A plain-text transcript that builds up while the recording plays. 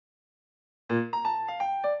We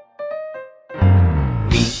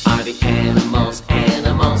are the animals,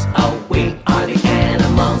 animals, oh, we are the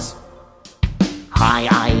animals. Hi,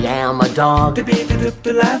 I am a dog.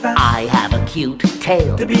 I have a cute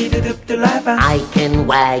tail. I can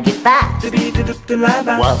wag it fast.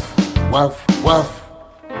 Woof, woof, woof.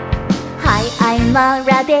 Hi, I'm a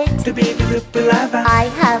rabbit.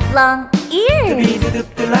 I have long ears.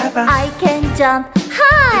 I can jump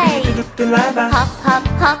high. Hop, hop,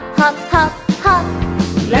 hop, hop, hop, hop.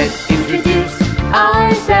 Let's introduce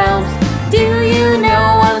ourselves. Do you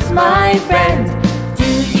know us, my friend? Do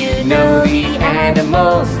you know the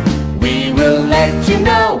animals? We will let you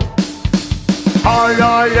know.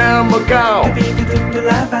 I am a cow.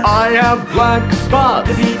 I have black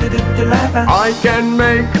spots. I can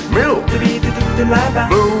make milk.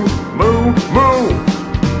 Moo, moo, moo.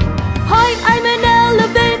 Hi, I'm an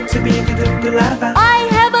elephant. I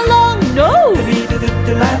have a long nose.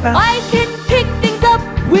 I can pick things up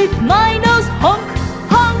with my nose. Honk,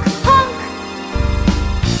 honk, honk.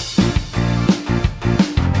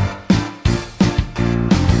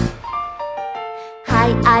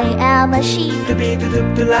 Hi, I am a sheep.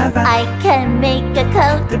 I can make a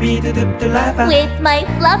coat with my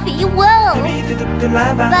fluffy wool. Ba,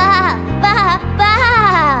 ba, ba.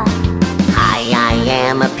 Hi, I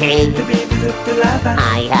am a pig.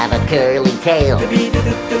 I have a curly tail.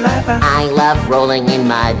 I love rolling in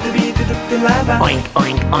mud. Oink,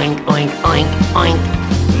 oink, oink, oink, oink, oink.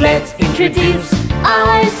 Let's introduce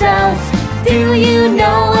ourselves. Do you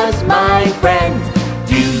know us, my friend?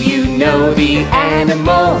 Do you know the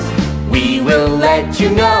animals? We will let you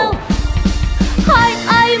know. Hi,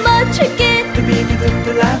 I'm a chicken.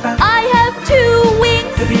 I have 2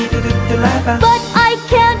 wings, but I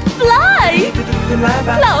can't fly.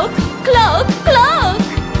 Cloak, cloak, cloak.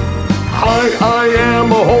 Hi, I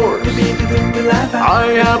am a horse.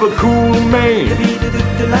 I have a cool mane.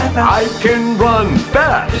 I can run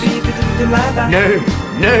fast. Neigh,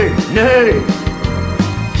 neigh, neigh.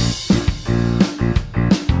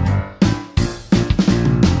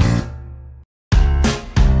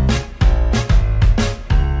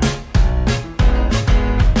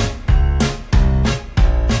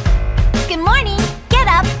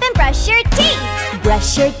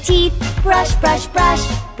 Brush your teeth, brush, brush, brush.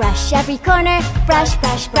 Brush every corner, brush,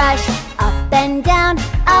 brush, brush. Up and down,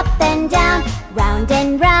 round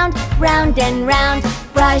and round, round and round.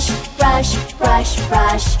 Brush, brush, brush,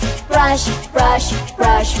 brush. Brush, brush,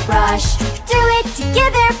 brush, brush. Do it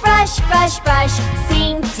together, brush, brush, brush.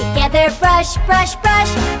 Sing together, brush, brush,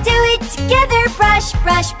 brush. Do it together, brush,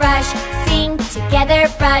 brush, brush. Sing together,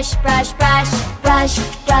 brush, brush, brush. Brush,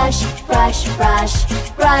 brush, brush, brush.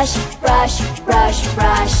 Brush, brush, brush,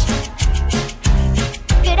 brush.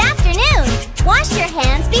 Good afternoon! Wash your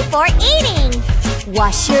hands before eating.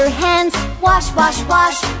 Wash your hands, wash, wash,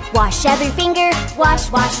 wash. Wash every finger, wash,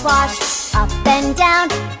 wash, wash. Up and down,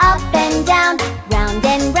 round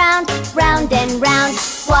and round, round and round.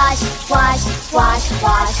 Wash, wash, wash,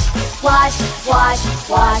 wash. Wash, wash,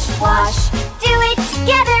 wash, wash. Do it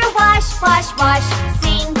together, wash, wash, wash.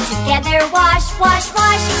 Sing together, wash, wash,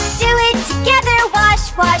 wash. Do it together,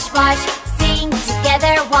 wash, wash, wash. Sing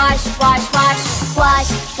together, wash, wash, wash. Wash,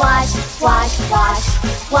 wash, wash, wash.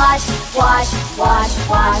 Wash, wash, wash,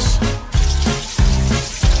 wash.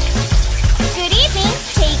 Good evening,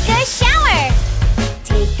 take a shower.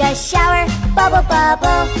 Take a shower, bubble,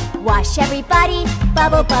 bubble. Wash everybody,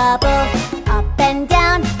 bubble, bubble. Up and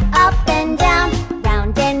down,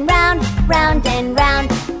 round and round, round and round.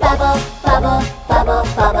 Bubble, bubble, bubble,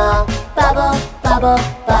 bubble. Bubble, bubble,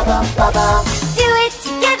 bubble, bubble. Do it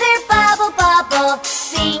together, bubble, bubble.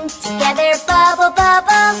 Sing together, bubble,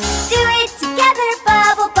 bubble. Do it together,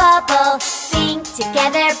 bubble, bubble. Sing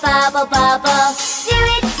together, bubble, bubble. Do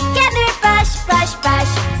it together, brush, brush,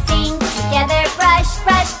 brush. Sing together, brush,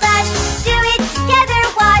 brush, brush. Do it together,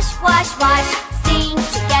 wash, wash, wash. Sing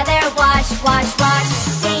together, wash, wash, wash.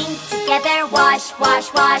 Sing together, wash, wash,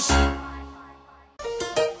 wash.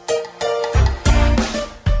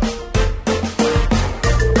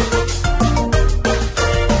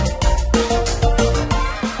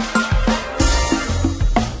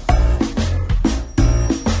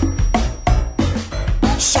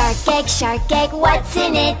 Shark egg, what's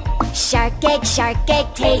in it? Shark egg,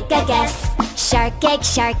 take a guess. Shark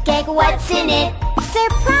egg, what's in it?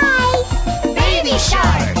 Surprise!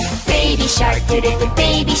 Baby shark, do-do-do,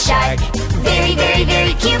 baby shark. Very, very,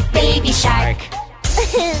 very cute baby shark.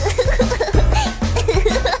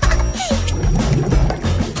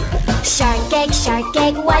 Shark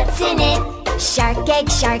egg, what's in it? Shark egg,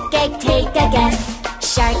 take a guess.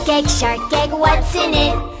 Shark egg, what's in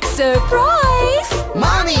it? Surprise!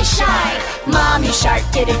 Mommy mommy shark,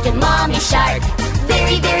 do-do-do, mommy shark.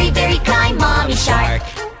 Very, very, very kind mommy shark.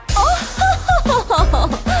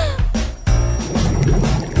 Oh!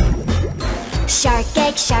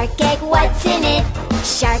 Shark egg, what's in it?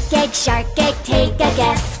 Shark egg, take a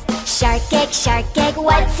guess. Shark egg,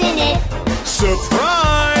 what's in it?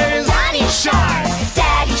 Surprise!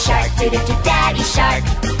 Daddy shark, do-do-do, daddy shark.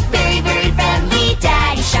 Very, very friendly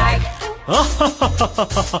daddy shark.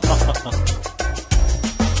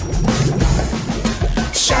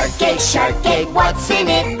 Shark egg, what's in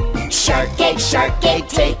it? Shark egg,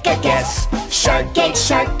 take a guess. Shark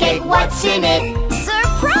egg, what's in it?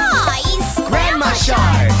 Surprise!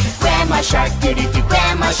 Grandma shark, do-do-do,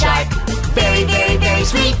 grandma shark. Very, very, very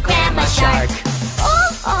sweet grandma shark.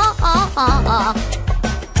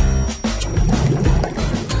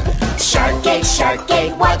 Shark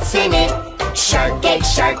egg, what's in it? Shark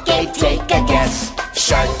egg, take a guess.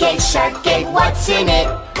 Shark egg, what's in it?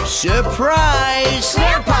 surprise!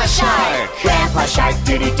 Grandpa shark,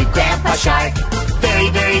 do-do-do, grandpa shark. Very,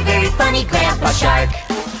 very, very funny grandpa shark.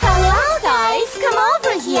 Hello guys, come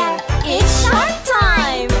over here. It's shark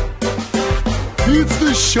time. It's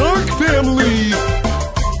the shark family!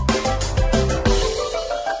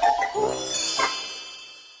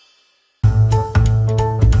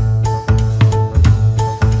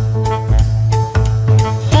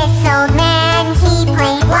 This old man, he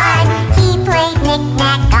played what? He played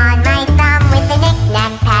knick-knack on my thumb with the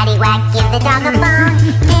knick-knack, paddywhack, give the dog a bone.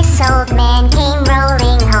 This old man came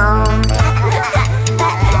rolling home.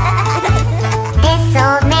 This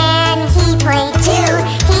old man, he played too.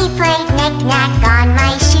 He played knick-knack on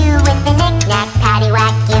my shoe with the knick-knack,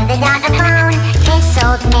 paddywhack, give the dog a bone. This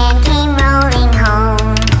old man came rolling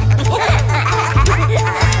home.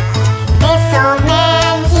 This old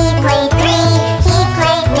man, he played three. He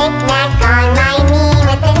played knick-knack on my knee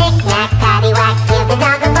with the knick-knack, paddywhack, give the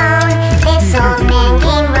dog a bone. This old man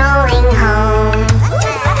came rolling home.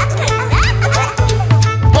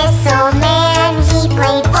 This old man, he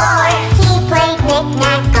played four. He played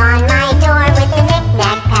knick-knack on my door with the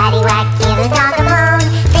knick-knack, paddywhack, give the dog a bone.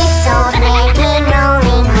 This old man came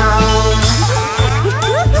rolling home.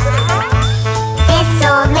 This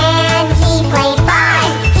old man, he played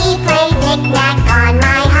five. He played knick-knack on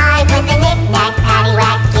my hive with the knick-knack,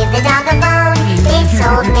 paddywhack, give the dog a bone. This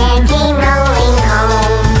old man came rolling home.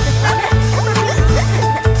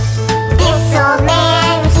 This old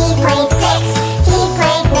man, he played six. He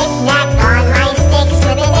played knick-knack on my sticks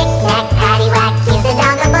with a knick-knack, paddywhack, give the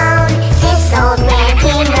dog a bone. This old man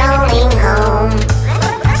came rolling home.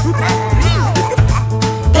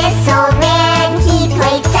 This old man, he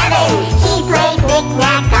played seven. He played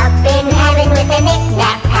knick-knack up in heaven with a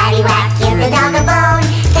knick-knack, paddywhack, give the dog a bone.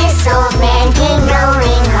 This old man came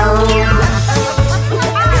rolling home.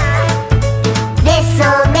 This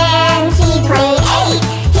old man, he played eight.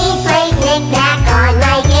 He played knick-knack on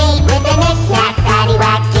my gate with a knick-knack,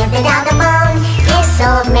 paddywhack, give the dog a bone. This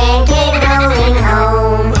old man came rolling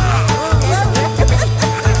home.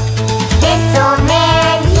 This old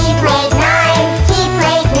man, he played nine. He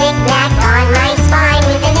played knick-knack on my spine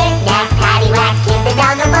with a knick-knack, paddywhack, give the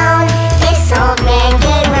dog a bone. This old man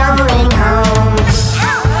came rolling home.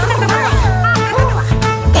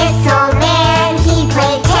 This old man, he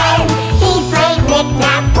played 10. He played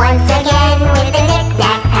knick-knack once again with a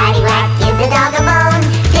knick-knack, paddywhack, give the dog a bone.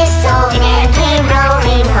 This old man came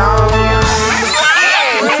rolling home.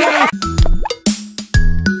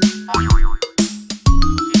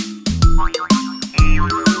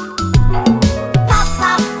 Pop,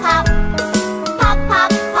 pop, pop. Pop,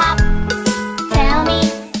 pop, pop. Tell me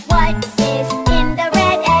what is in the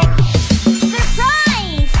red egg.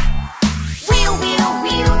 Surprise! Wheel, wheel,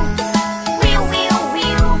 wheel. Wheel, wheel,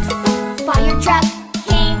 wheel. Fire truck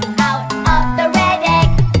came out of the red egg.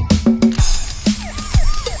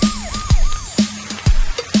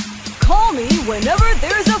 Call me whenever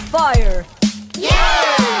there's a fire. Yeah!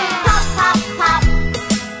 Pop, pop, pop.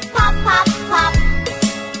 Pop, pop, pop.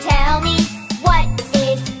 Tell me what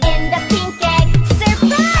is in the pink egg.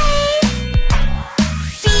 Surprise!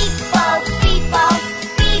 Beep, bo, beep, bo.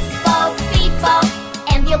 Beep, bo, beep, bo.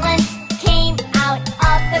 Ambulance came out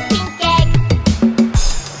of the pink egg.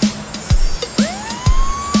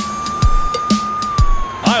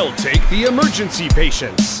 I'll take the emergency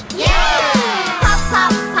patients. Yeah! Pop,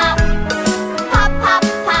 pop, pop. Pop, pop,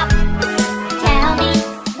 pop. Tell me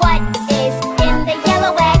what is in the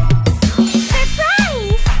yellow egg.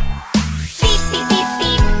 Surprise! Beep, beep, beep,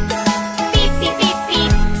 beep. Beep, beep, beep,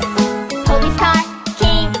 beep. Police car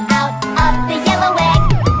came out of the yellow egg.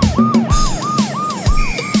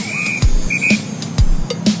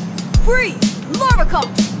 Freeze! Larva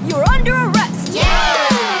cops, you're under arrest. Yeah!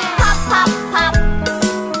 Pop, pop, pop.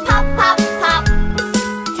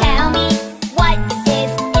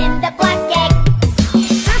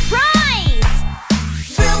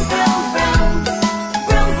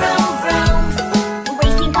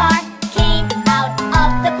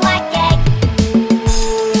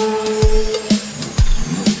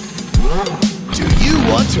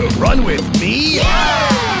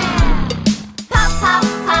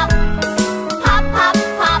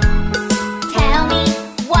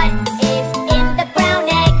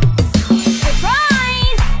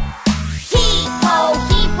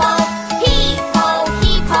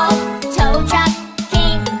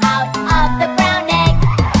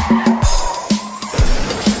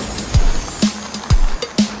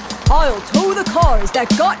 I'll tow the cars that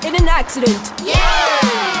got in an accident. Yeah!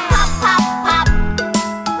 Pop, pop, pop.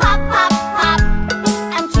 Pop, pop, pop.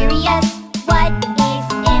 I'm curious, what is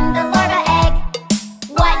in the larva egg?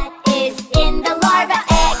 What is in the larva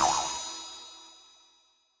egg?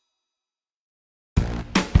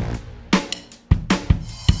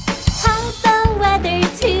 How's the weather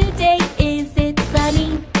today? Is it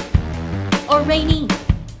sunny or rainy?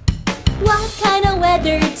 What kind of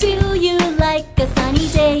weather do you like? A sunny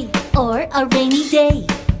day or a rainy day?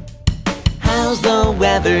 How's the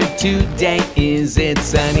weather today? Is it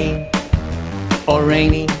sunny or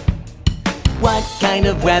rainy? What kind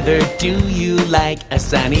of weather do you like? A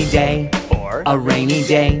sunny day or a rainy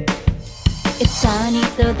day? It's sunny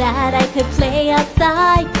so that I could play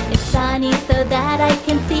outside. It's sunny so that I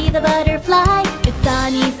can see the butterfly. It's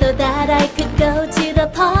sunny so that I could go to the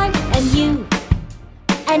park. And you,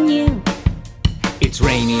 and you. It's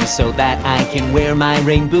rainy so that I can wear my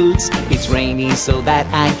rain boots. It's rainy so that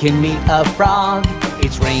I can meet a frog.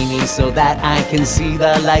 It's rainy so that I can see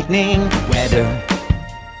the lightning. Weather,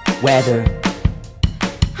 weather.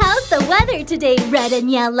 How's the weather today, red and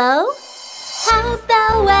yellow? How's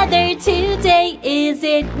the weather today? Is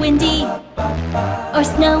it windy or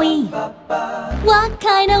snowy? What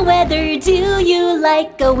kind of weather do you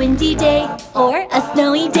like? A windy day or a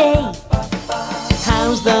snowy day?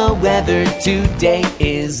 How's the weather today?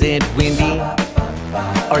 Is it windy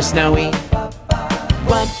or snowy?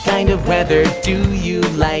 What kind of weather do you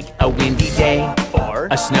like? A windy day or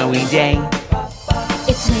a snowy day?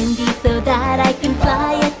 It's windy so that I can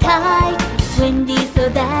fly a kite. It's windy so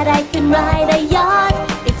that I can ride a yacht.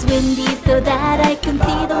 It's windy so that I can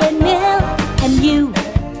see the windmill. And you,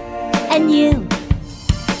 and you.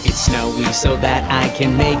 It's snowy so that I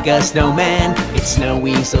can make a snowman. It's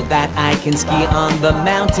snowy so that I can ski on the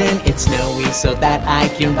mountain. It's snowy so that I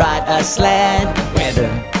can ride a sled.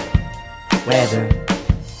 Weather, weather.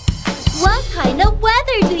 What kind of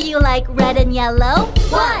weather do you like, red and yellow?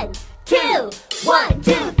 1, 2, 1,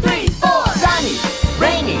 2, 3, 4. Sunny,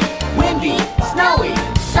 rainy, windy, snowy.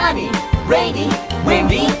 Sunny, rainy,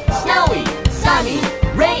 windy, snowy. Sunny,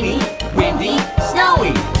 rainy, windy,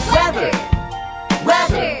 snowy. Weather,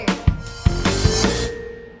 weather.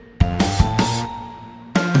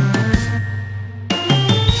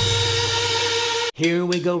 Here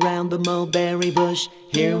we go round the mulberry bush.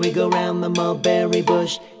 Here we go round the mulberry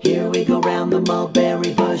bush. Here we go round the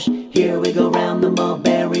mulberry bush. Here we go round the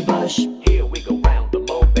mulberry bush. Here we go round the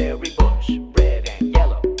mulberry bush. Red and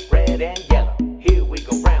yellow, red and yellow. Here we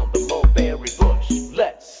go round the mulberry bush.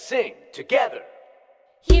 Let's sing together.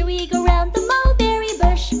 Here we go round the mulberry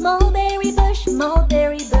bush, mulberry bush,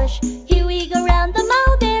 mulberry bush. Here we go round the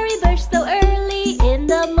mulberry bush so early in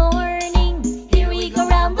the morning. Here we go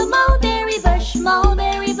round the mulberry bush,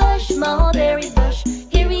 mulberry bush, mulberry bush.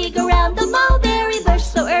 Here we go round the mulberry bush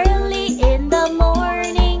so early in the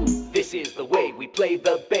morning. This is the way we play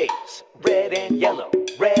the bass. Red and yellow,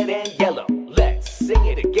 red and yellow. Let's sing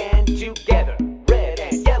it again together. Red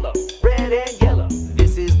and yellow, red and yellow.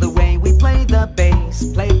 This is the way we play the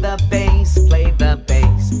bass. Play the bass, play the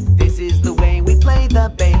bass. This is the way we play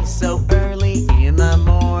the bass so early in the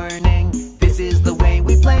morning. This is the way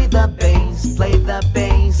we play the bass. Play the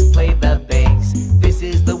bass, play the bass. This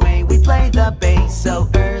is the way we play the bass so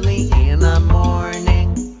early in the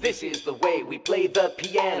morning. This is the way we play the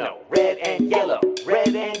piano. Red and yellow,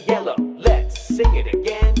 red and yellow. Let's sing it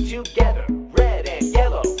again together. Red and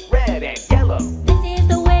yellow, red and yellow. This is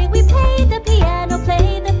the way we play the piano,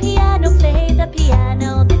 play the piano, play the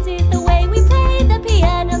piano. This is the way we play the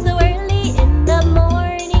piano so early in the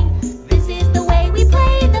morning. This is the way we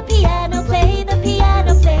play the piano, play the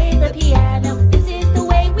piano, play the piano. This is the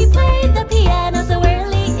way we play the piano so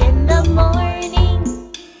early in the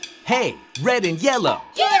morning. Hey, red and yellow.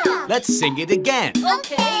 Yeah! Let's sing it again.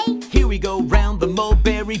 Okay. Here we go round the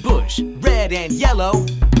mulberry bush. Red and yellow.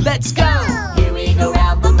 Let's go. Here we go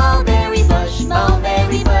round the mulberry bush,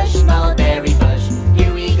 mulberry bush, mulberry bush.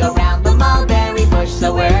 Here we go round the mulberry bush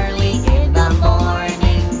so early in the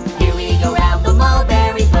morning. Here we go round the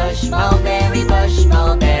mulberry bush, mulberry bush,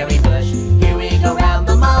 mulberry bush. Here we go round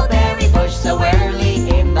the mulberry bush so early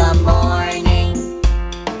in the morning.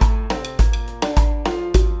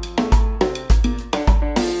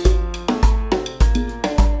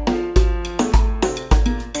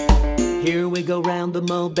 Here we go round the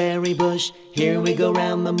mulberry bush. Here we go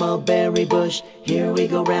round the mulberry bush. Here we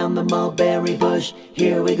go round the mulberry bush.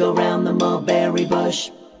 Here we go round the mulberry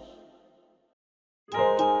bush.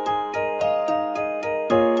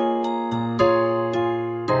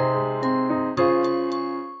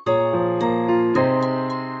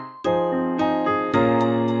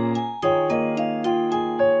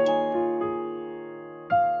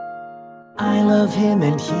 love him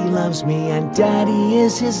and he loves me, and Daddy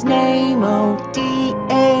is his name. Oh,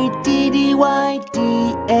 D-A-D-D-Y,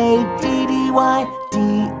 D-A-D-D-Y,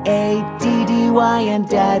 D-A-D-D-Y, and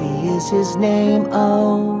Daddy is his name.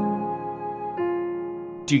 Oh.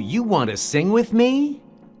 Do you want to sing with me?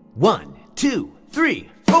 1, 2, 3,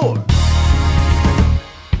 4.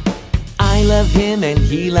 I love him and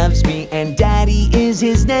he loves me, and Daddy is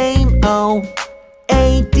his name. Oh,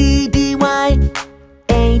 A-D-D-Y,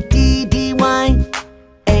 A-D-D-Y,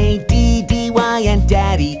 A-D-D-Y, and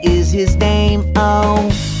Daddy is his name. Oh.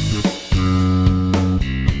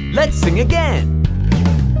 Let's sing again.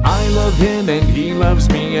 I love him and he loves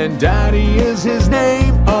me, and Daddy is his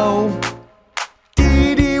name. Oh,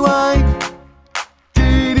 D-D-Y,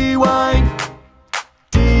 D-D-Y,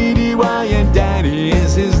 D-D-Y, and Daddy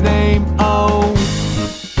is his name. Oh.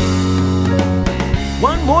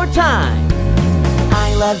 One more time.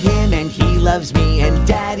 I love him and he loves me, and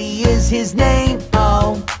Daddy is his name.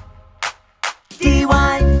 Oh,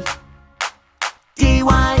 D-Y,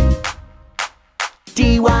 D-Y,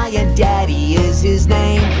 D-Y, and Daddy is his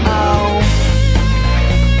name. Oh.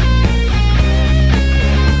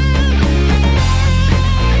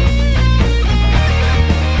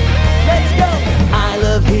 Let's go. I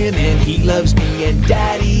love him and he loves me, and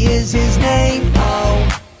Daddy is his name. Oh.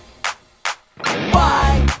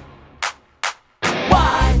 Why?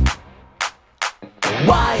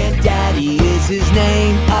 Why, and Daddy is his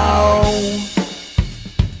name. Oh.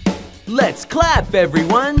 Let's clap,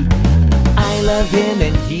 everyone. I love him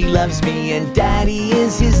and he loves me, and Daddy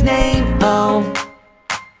is his name. Oh.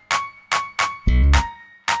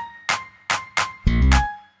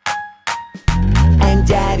 And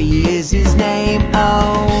Daddy is his name.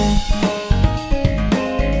 Oh.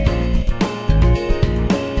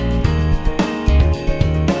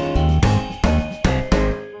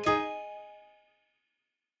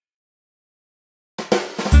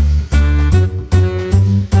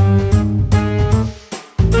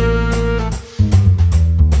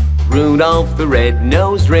 Rudolph the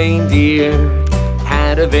red-nosed reindeer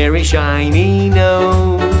had a very shiny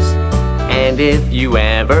nose, and if you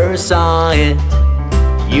ever saw it,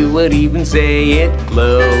 you would even say it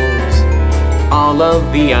glows. All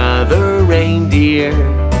of the other reindeer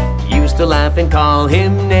used to laugh and call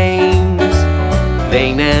him names.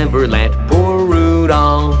 They never let poor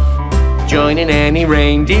Rudolph join in any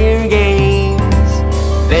reindeer games.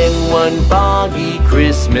 Then one foggy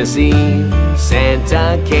Christmas Eve,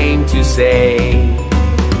 Santa came to say,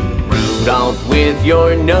 Rudolph, with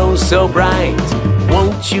your nose so bright,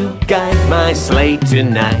 won't you guide my sleigh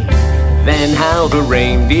tonight? Then how the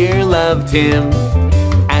reindeer loved him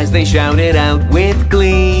as they shouted out with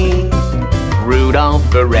glee, Rudolph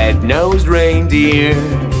the red-nosed reindeer,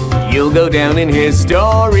 you'll go down in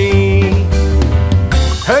history.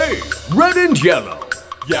 Hey, red and yellow.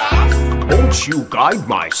 Yes? Won't you guide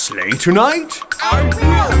my sleigh tonight? I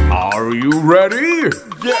will! Are you ready?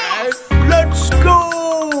 Yes! Let's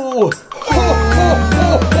go! Ho, ho,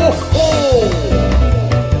 ho, ho, ho!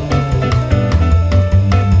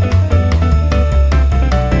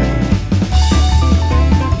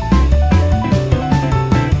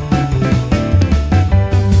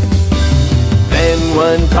 Then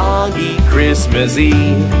one foggy Christmas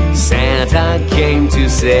Eve, Santa came to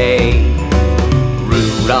say,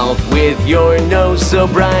 Rudolph, with your nose so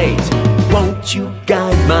bright, won't you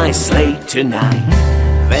guide my sleigh tonight?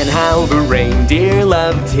 Then how the reindeer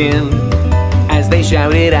loved him as they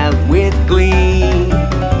shouted out with glee,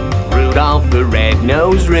 Rudolph the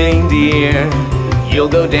red-nosed reindeer, you'll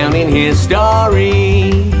go down in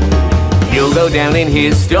history. You'll go down in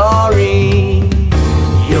history.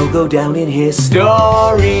 You'll go down in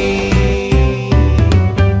history.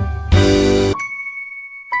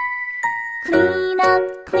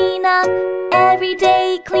 Clean up, every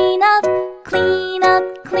day clean up, clean up,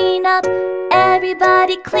 clean up,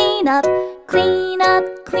 everybody clean up, clean up,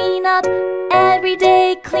 clean up, every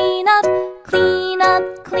day clean up, clean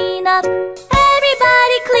up, clean up,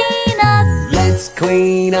 everybody clean up. Let's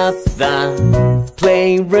clean up the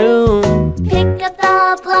playroom. Pick up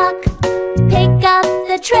the block, pick up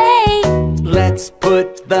the tray. Let's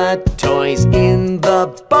put the toys in the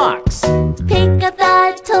box. Pick up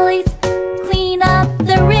the toys, clean up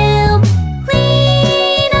the room.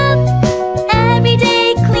 Clean up, every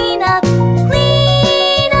day clean up,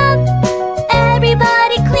 clean up,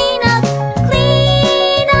 everybody clean up,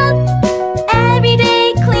 every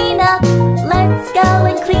day clean up. Let's go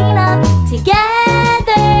and clean up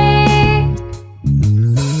together.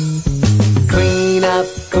 Clean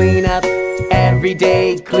up, every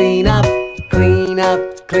day clean up, clean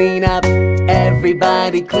up, clean up,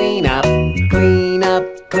 everybody clean up, clean up,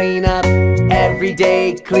 clean up. Every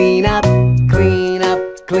day, clean up, clean up,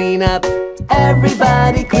 clean up.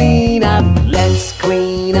 Everybody clean up. Let's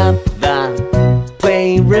clean up the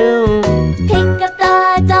playroom. Pick up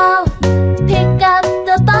the doll, pick up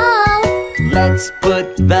the ball. Let's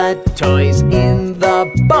put the toys in the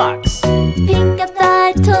box. Pick up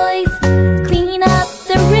the toys, clean up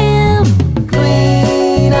the room.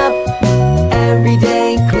 Clean up. Every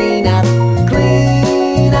day, clean up,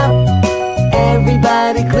 clean up.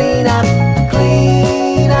 Everybody clean up,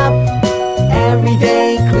 clean up. Every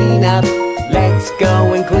day, clean up. Let's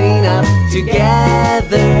go and clean up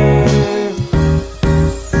together.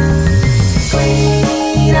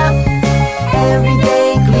 Clean up. Every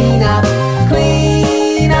day, clean up,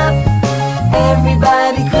 clean up.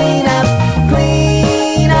 Everybody clean up,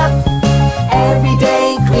 clean up. Every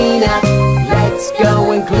day, clean up. Let's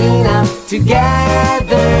go and clean up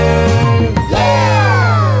together. Yeah!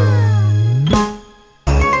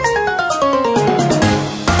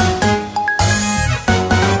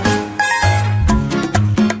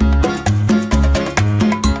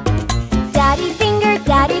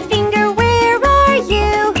 Daddy Finger, where are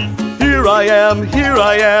you? Here I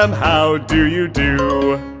am, how do you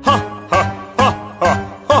do? Ha, ha, ha, ha,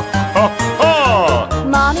 ha, ha, ha!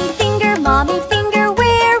 Mommy Finger,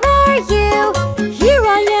 where are you? Here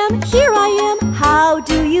I am, how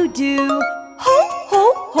do you do? Ho,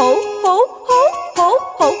 ho, ho, ho, ho, ho,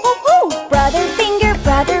 ho, ho, ho. Brother Finger,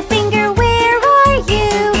 where are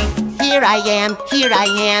you? Here I am,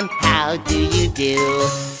 how do you do?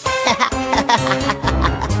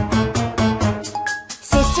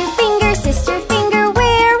 Sister Finger,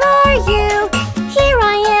 where are you? Here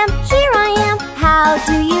I am, how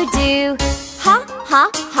do you do? Ha, ha,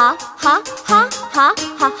 ha, ha, ha, ha,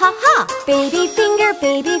 ha, ha, ha. Baby Finger,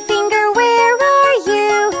 where are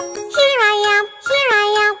you? Here I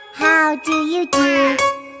am, how do you do?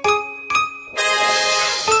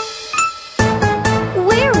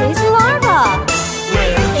 Where is Larva?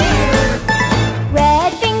 We're here!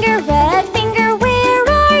 Red Finger, where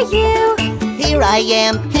are you? Here I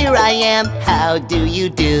am, how do you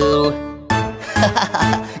do?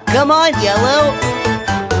 Come on, Yellow!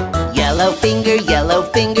 Yellow Finger,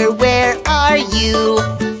 where are you?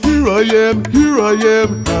 Here I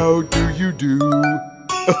am, how do you do?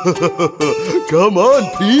 Come on,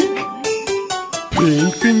 Pink!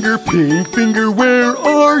 Pink Finger, where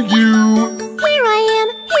are you? Here I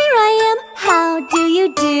am, how do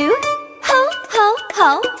you do? Ho, ho,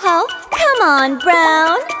 ho, ho, come on,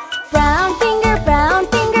 Brown Brown Finger,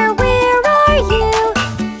 where are you?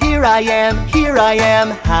 Here I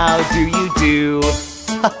am, how do you do?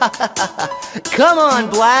 Come on,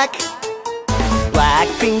 Black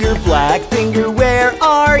Finger, where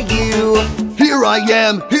are you? Here I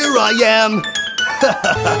am!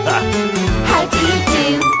 How do you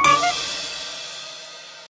do?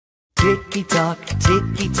 Ticky-tock,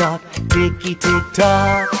 ticky-tock,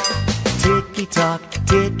 ticky-tick-tock. Ticky-tock,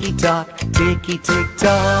 ticky-tock,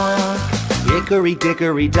 ticky-tick-tock.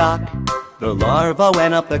 Hickory-dickory-dock, the larva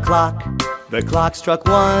went up the clock. The clock struck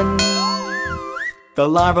 1. The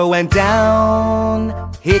larva went down.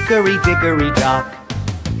 Hickory-dickory-dock,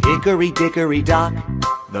 hickory-dickory-dock.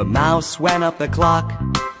 The mouse went up the clock.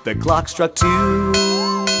 The clock struck 2.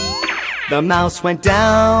 The mouse went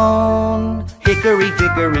down.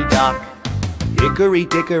 Hickory-dickory-dock,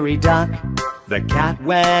 hickory-dickory-dock. The cat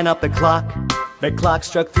went up the clock. The clock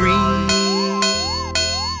struck 3.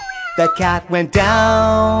 The cat went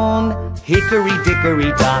down.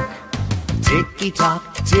 Hickory-dickory-dock.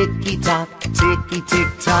 Ticky-tock, ticky-tock,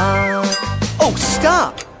 ticky-tick-tock. Oh,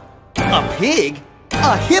 stop! A pig?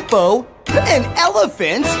 A hippo? An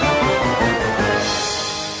elephant?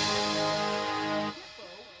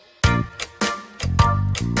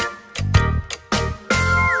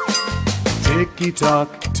 Ticky-tock,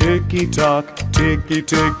 ticky-tock,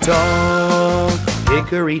 ticky-tick-tock.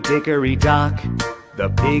 Hickory-dickory-dock. The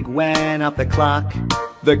pig went up the clock.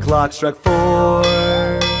 The clock struck 4.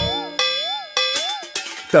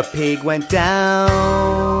 The pig went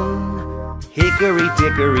down.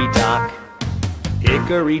 Hickory-dickory-dock,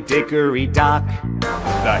 hickory-dickory-dock.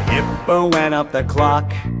 The hippo went up the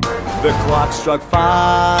clock. The clock struck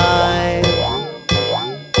 5.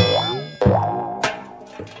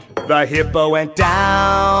 The hippo went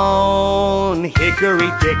down.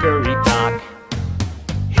 Hickory-dickory-dock,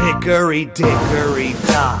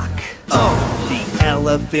 hickory-dickory-dock. Oh, the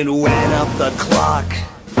elephant went up the clock.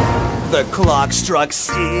 The clock struck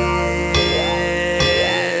 6.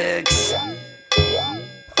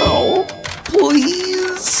 Oh,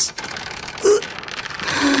 please.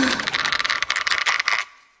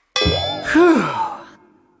 Whew.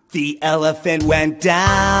 The elephant went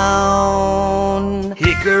down.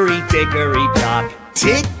 Hickory dickory dock.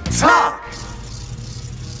 Tick tock.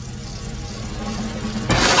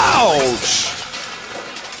 Ouch!